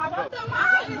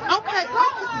Okay, go.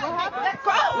 Let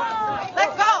go.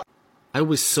 Let go. I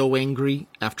was so angry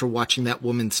after watching that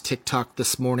woman's TikTok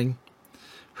this morning.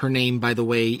 Her name, by the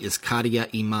way, is Kadia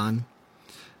Iman.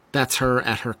 That's her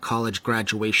at her college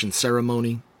graduation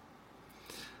ceremony.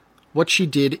 What she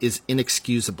did is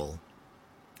inexcusable.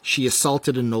 She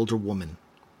assaulted an older woman.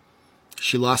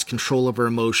 She lost control of her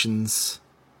emotions,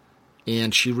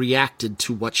 and she reacted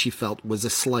to what she felt was a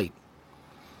slight.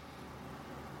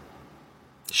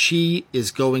 She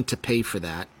is going to pay for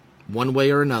that, one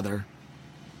way or another.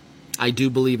 I do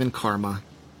believe in karma.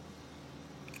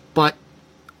 But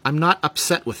I'm not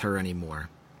upset with her anymore.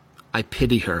 I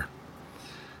pity her.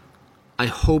 I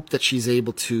hope that she's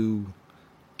able to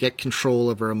get control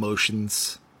of her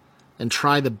emotions and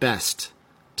try the best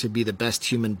to be the best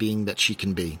human being that she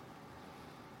can be.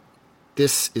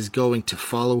 This is going to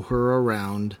follow her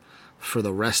around for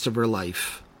the rest of her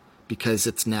life because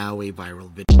it's now a viral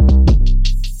video.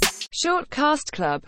 Short Cast Club